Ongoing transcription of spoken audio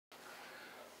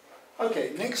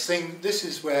Okay, next thing, this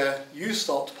is where you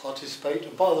start to participate.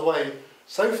 And by the way,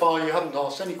 so far you haven't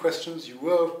asked any questions. You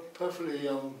were perfectly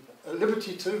at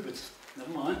liberty to, but never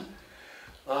mind.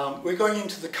 We're going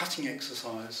into the cutting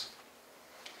exercise.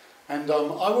 And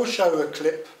I will show a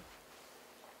clip,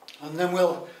 and then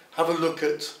we'll have a look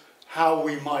at how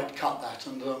we might cut that.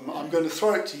 And I'm going to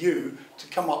throw it to you to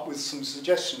come up with some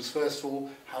suggestions. First of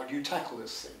all, how do you tackle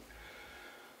this thing?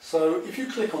 So if you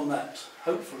click on that,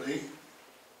 hopefully,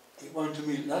 it won't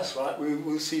immediately, that's right,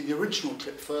 we'll see the original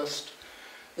clip first.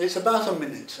 It's about a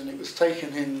minute, and it was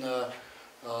taken in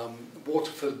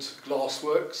Waterford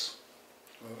Glassworks.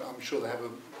 I'm sure they have a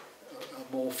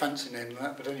more fancy name than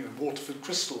that, but anyway, Waterford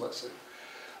Crystal, that's it.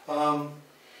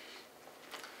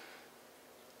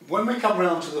 When we come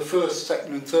round to the first,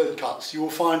 second and third cuts, you will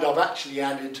find I've actually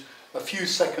added a few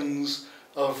seconds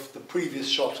of the previous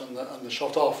shot and the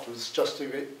shot afterwards, just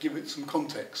to give it some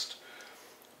context.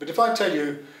 But if I tell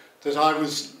you that I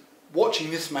was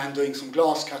watching this man doing some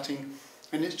glass cutting,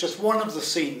 and it's just one of the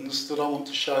scenes that I want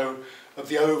to show of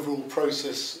the overall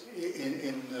process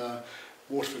in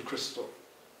Waterford Crystal.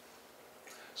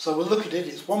 So we'll look at it,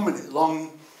 it's 1 minute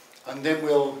long, and then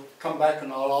we'll come back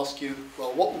and I'll ask you,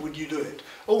 well, what would you do it?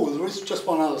 Oh, there is just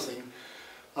one other thing.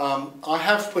 I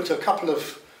have put a couple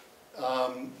of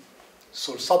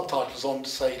sort of subtitles on to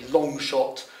say long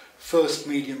shot, first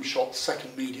medium shot,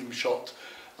 second medium shot,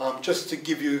 just to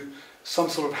give you some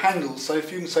sort of handle. So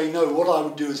if you can say no, what I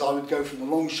would do is I would go from the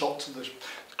long shot to the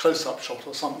close-up shot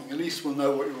or something. At least we'll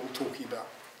know what you're all talking about.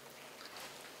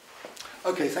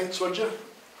 Okay, thanks, Roger.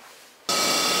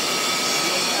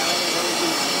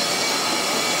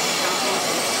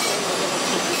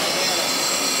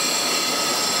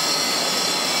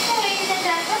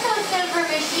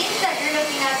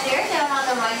 There, down on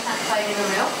the right hand side of the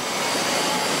room.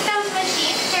 Those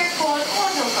machines, they're called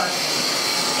autocutters.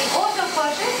 The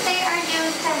autocutters, they are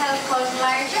used to help cut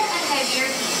larger and heavier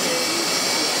pieces.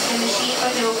 The machine will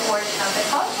do a portion of the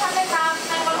cut and the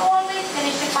craftsman will always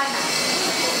finish it by hand.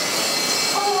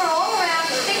 Overall, around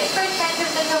 6%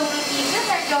 of the total pieces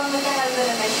are done with the help of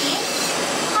the machine,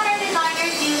 and our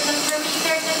designers use them for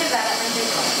research and development as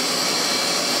well.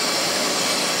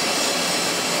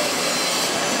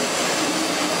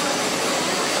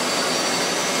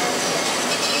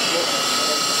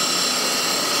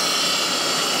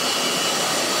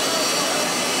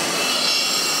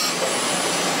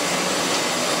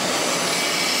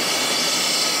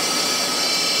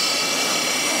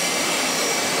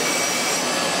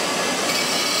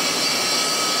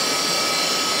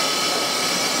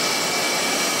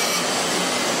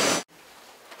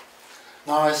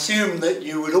 Now I assume that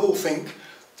you would all think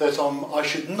that I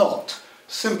should not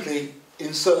simply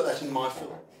insert that in my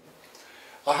film.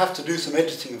 I have to do some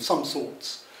editing of some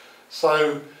sorts.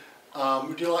 So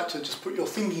would you like to just put your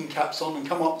thinking caps on and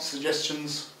come up with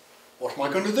suggestions? What am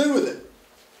I going to do with it?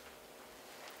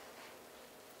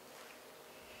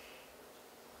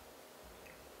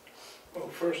 Well,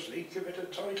 firstly, give it a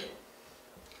title.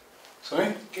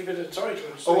 Sorry? Give it a title.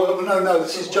 Oh, well, no,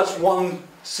 this is just one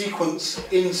sequence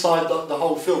inside the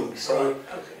whole film. So, right,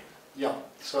 okay. Yeah,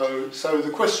 so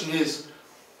the question is,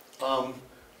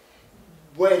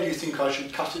 where do you think I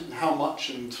should cut it and how much,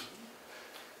 and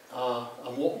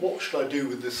what should I do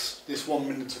with this 1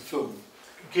 minute of film?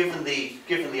 Given the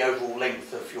overall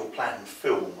length of your planned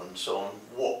film and so on,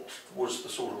 what was the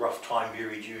sort of rough time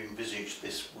period you envisaged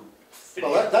this would finish?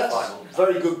 Well, that's a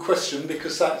very good question,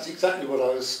 because that's exactly what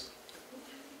I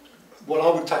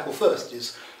would tackle first.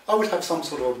 Is I would have some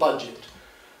sort of a budget,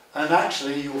 and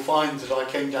actually you'll find that I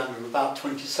came down to about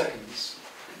 20 seconds.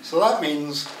 So that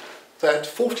means that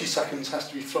 40 seconds has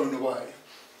to be thrown away.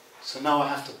 So now I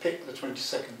have to pick the 20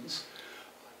 seconds.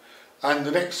 And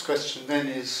the next question then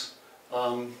is,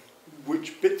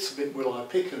 which bits of it will I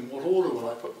pick and what order will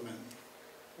I put them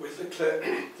in? With the clip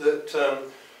that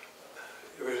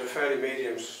it was a fairly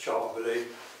medium shot, I believe,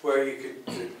 where you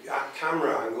could, that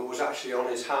camera angle was actually on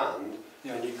his hand,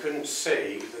 yeah, and you couldn't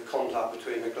see the contact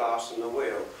between the glass and the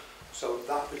wheel. So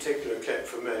that particular clip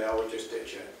for me, I would just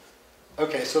ditch it.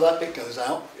 Okay, so that bit goes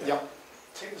out. Yeah. Yep.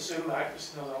 Take the zoom out,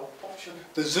 it's another option.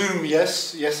 The zoom,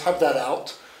 yes, have that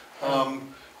out. A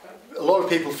lot of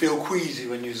people feel queasy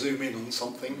when you zoom in on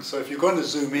something, so if you're going to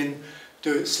zoom in,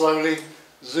 do it slowly.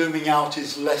 Zooming out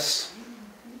is less,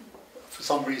 for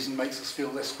some reason, makes us feel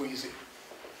less queasy.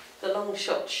 The long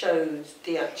shot showed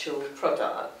the actual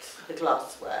product, the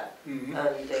glassware, Mm-hmm.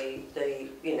 and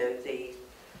the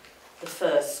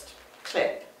first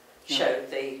clip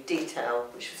showed the detail,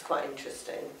 which was quite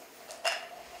interesting.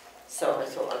 So I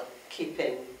thought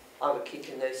I would keep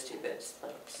in those two bits,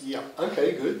 perhaps. Yeah.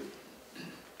 Okay. Good.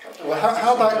 Well,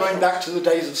 how about going back to the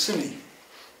days of cine?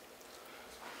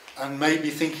 And maybe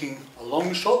thinking a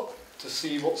long shot to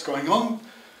see what's going on,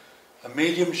 a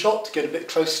medium shot to get a bit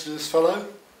closer to this fellow,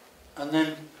 and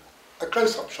then a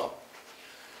close-up shot.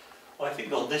 I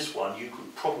think on this one you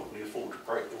could probably afford to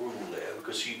break the rule there,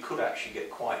 because you could actually get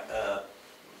quite,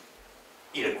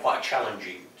 quite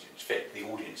challenging to fit the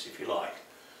audience, if you like,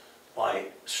 by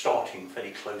starting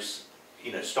fairly close,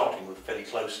 starting with fairly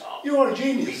close up. You are a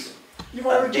genius. You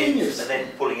are a genius. And then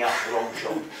pulling out the long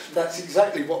shot. That's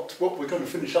exactly what we're going to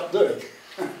finish up doing.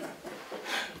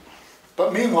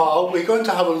 But meanwhile, we're going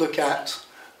to have a look at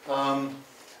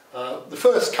the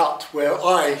first cut where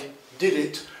I did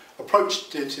it,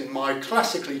 approached it in my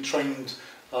classically trained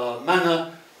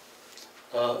manner,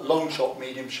 long shot,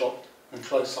 medium shot and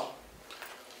close up.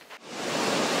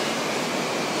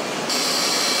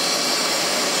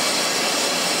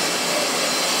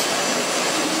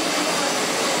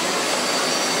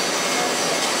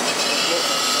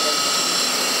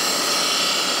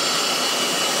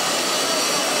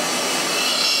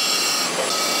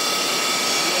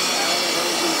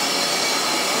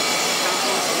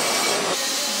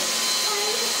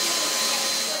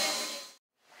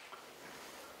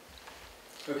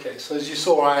 Okay, so as you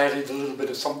saw, I added a little bit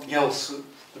of something else at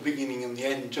the beginning and the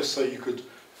end, just so you could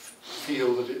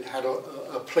feel that it had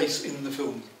a place in the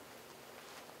film.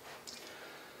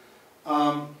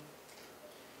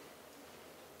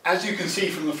 As you can see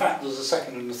from the fact there's a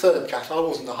second and a third cut, I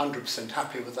wasn't 100%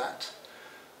 happy with that.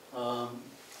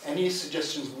 Any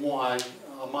suggestions why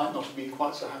I might not have been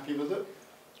quite so happy with it?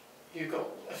 You got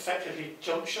effectively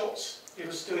jump shots. He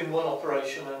was doing one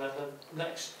operation and then the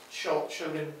next shot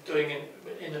showed him doing it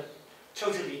in a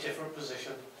totally different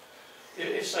position.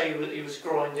 If say he was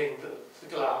grinding the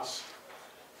glass,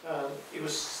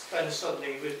 then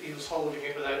suddenly he was holding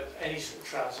it without any sort of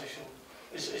transition,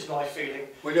 is my feeling.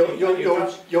 Well,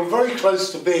 you're very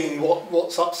close to being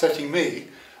what's upsetting me.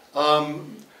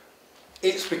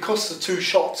 It's because the two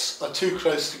shots are too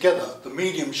close together. The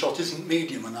medium shot isn't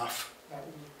medium enough.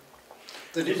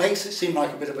 That it makes it seem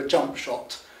like a bit of a jump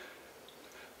shot.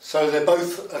 So they're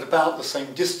both at about the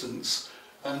same distance,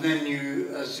 and then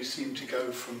as you seem to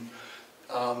go from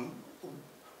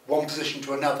one position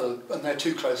to another, and they're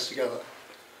too close together.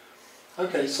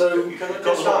 Okay, so you've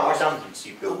got a lot of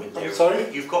redundancy built in there. I'm sorry?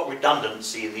 You've got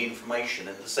redundancy in the information,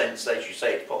 in the sense, as you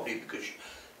say, it's probably because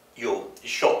your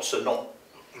shots are not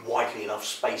widely enough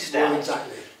spaced out. Well,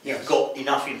 exactly. Yes. You've got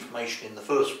enough information in the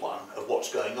first one of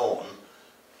what's going on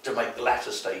to make the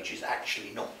latter stages actually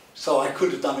not. So I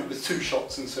could have done it with 2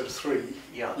 shots instead of 3.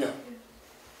 Yeah. Yeah.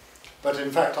 But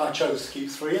in fact I chose to keep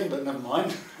 3 in, but never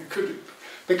mind. I could,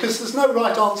 because there's no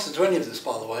right answer to any of this,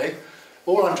 by the way.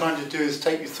 All I'm trying to do is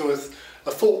take you through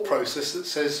a thought process that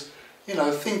says,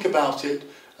 think about it.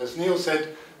 As Neil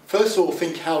said, first of all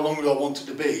think how long do I want it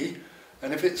to be,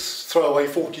 and if it's throw away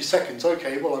 40 seconds,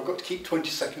 okay, well I've got to keep 20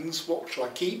 seconds, what shall I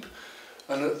keep?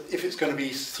 And if it's going to be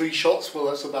 3 shots, well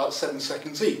that's about 7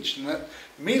 seconds each, and that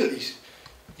immediately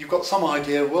you've got some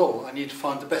idea, well I need to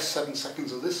find the best 7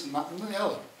 seconds of this and that and the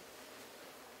other.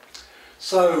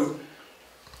 So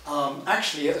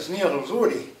actually, as Neil has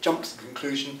already jumped to the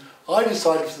conclusion, I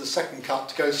decided for the second cut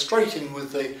to go straight in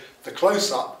with the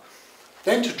close-up,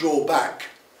 then to draw back,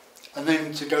 and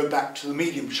then to go back to the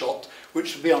medium shot,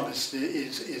 which to be honest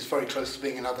is very close to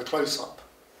being another close-up.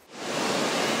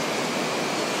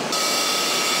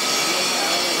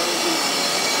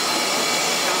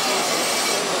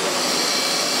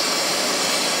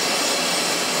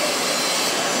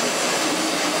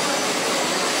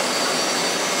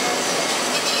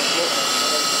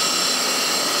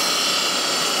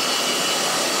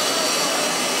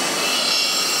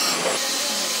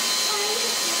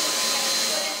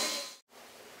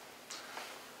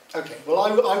 Okay, well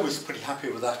I was pretty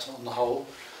happy with that on the whole.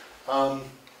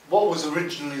 What was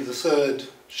originally the third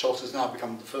shot has now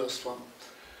become the first one.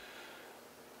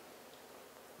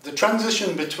 The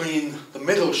transition between the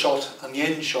middle shot and the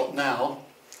end shot now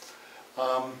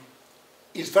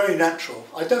is very natural.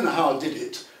 I don't know how I did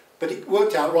it, but it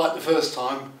worked out right the first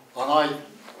time, and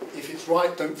if it's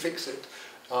right, don't fix it.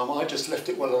 I just left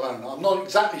it well alone. I'm not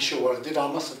exactly sure what I did.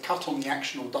 I must have cut on the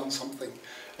action or done something,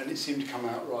 and it seemed to come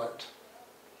out right.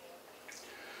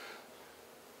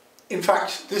 In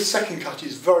fact, this second cut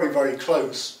is very, very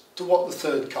close to what the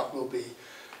third cut will be.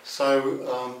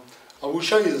 So I will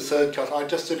show you the third cut. I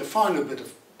just did a final bit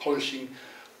of polishing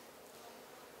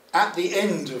at the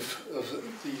end of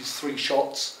these 3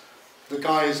 shots. The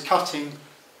guy is cutting,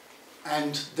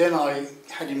 and then I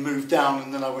had him move down,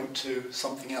 and then I went to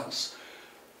something else.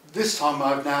 This time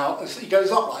I've now, as he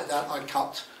goes up like that, I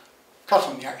cut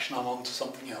on the action, I'm on to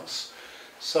something else.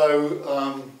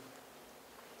 So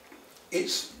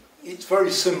it's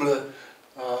very similar,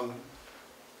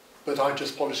 but I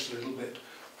just polished it a little bit.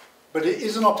 But it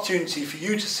is an opportunity for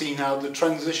you to see now the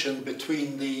transition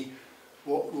between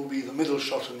what will be the middle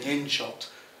shot and the end shot,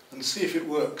 and see if it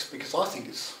works, because I think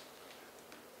it's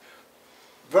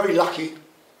very lucky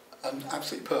and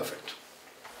absolutely perfect.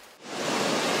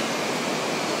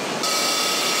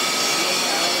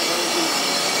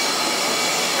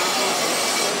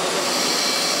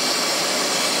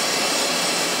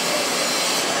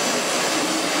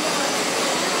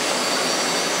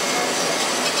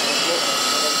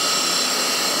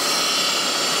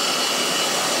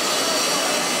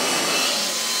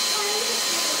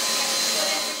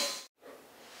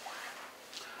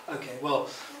 Okay, well,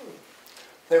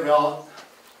 there we are.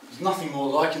 There's nothing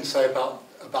more that I can say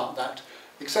about that,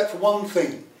 except for one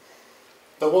thing.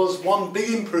 There was one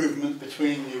big improvement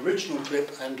between the original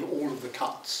clip and all of the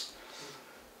cuts.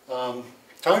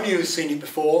 Tony, who's seen it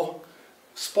before,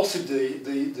 spotted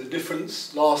the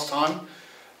difference last time.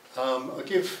 I'll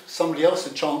give somebody else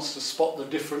a chance to spot the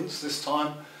difference this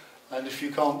time, and if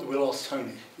you can't, we'll ask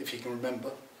Tony if he can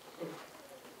remember.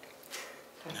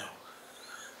 No.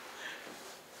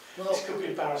 Well, This could be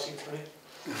embarrassing for me.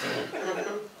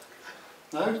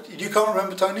 no? You can't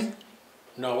remember, Tony?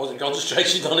 No, I wasn't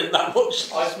concentrating on it that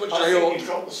much. I As much as think I ought. you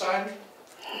dropped the sound.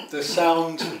 The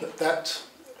sound, that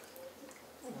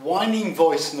whining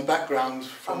voice in the background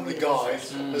from the guy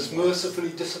has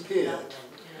mercifully disappeared.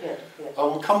 Yeah, I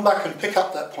will come back and pick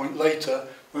up that point later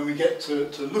when we get to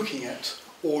looking at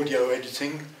audio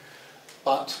editing,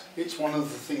 but it's one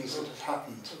of the things that has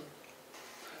happened.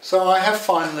 So I have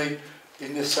finally,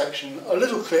 in this section, a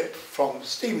little clip from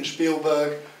Steven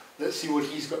Spielberg. Let's see what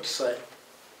he's got to say.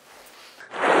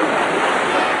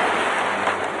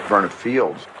 Verna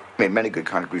Fields made many good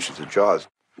contributions to Jaws.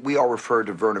 We all refer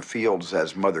to Verna Fields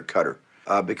as Mother Cutter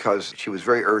because she was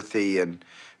very earthy and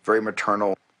very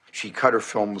maternal. She cut her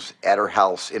films at her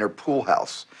house, in her pool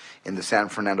house in the San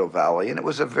Fernando Valley, and it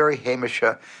was a very Hamish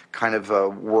kind of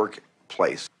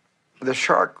workplace. The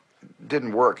shark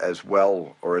didn't work as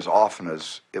well or as often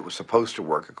as it was supposed to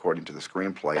work according to the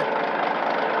screenplay.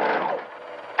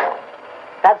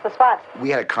 That's the spot. We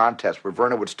had a contest where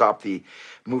Verna would stop the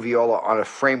moviola on a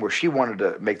frame where she wanted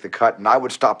to make the cut, and I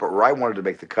would stop it where I wanted to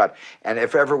make the cut. And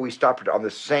if ever we stopped it on the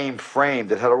same frame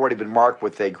that had already been marked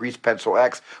with a grease pencil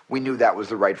X, we knew that was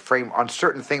the right frame on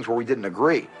certain things where we didn't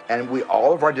agree. And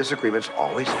all of our disagreements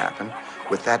always happen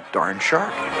with that darn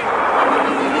shark.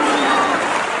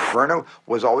 Verna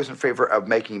was always in favor of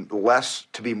making less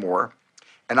to be more.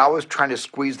 And I was trying to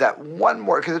squeeze that one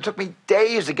more, because it took me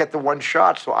days to get the one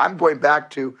shot. So I'm going back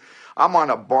to, I'm on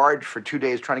a barge for 2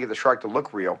 days trying to get the shark to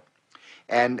look real.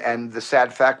 And the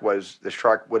sad fact was the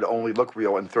shark would only look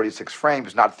real in 36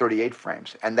 frames, not 38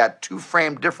 frames. And that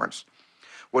 2-frame difference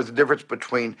was the difference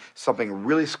between something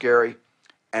really scary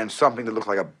and something that looked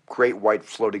like a great white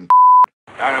floating.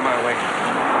 Out of my way.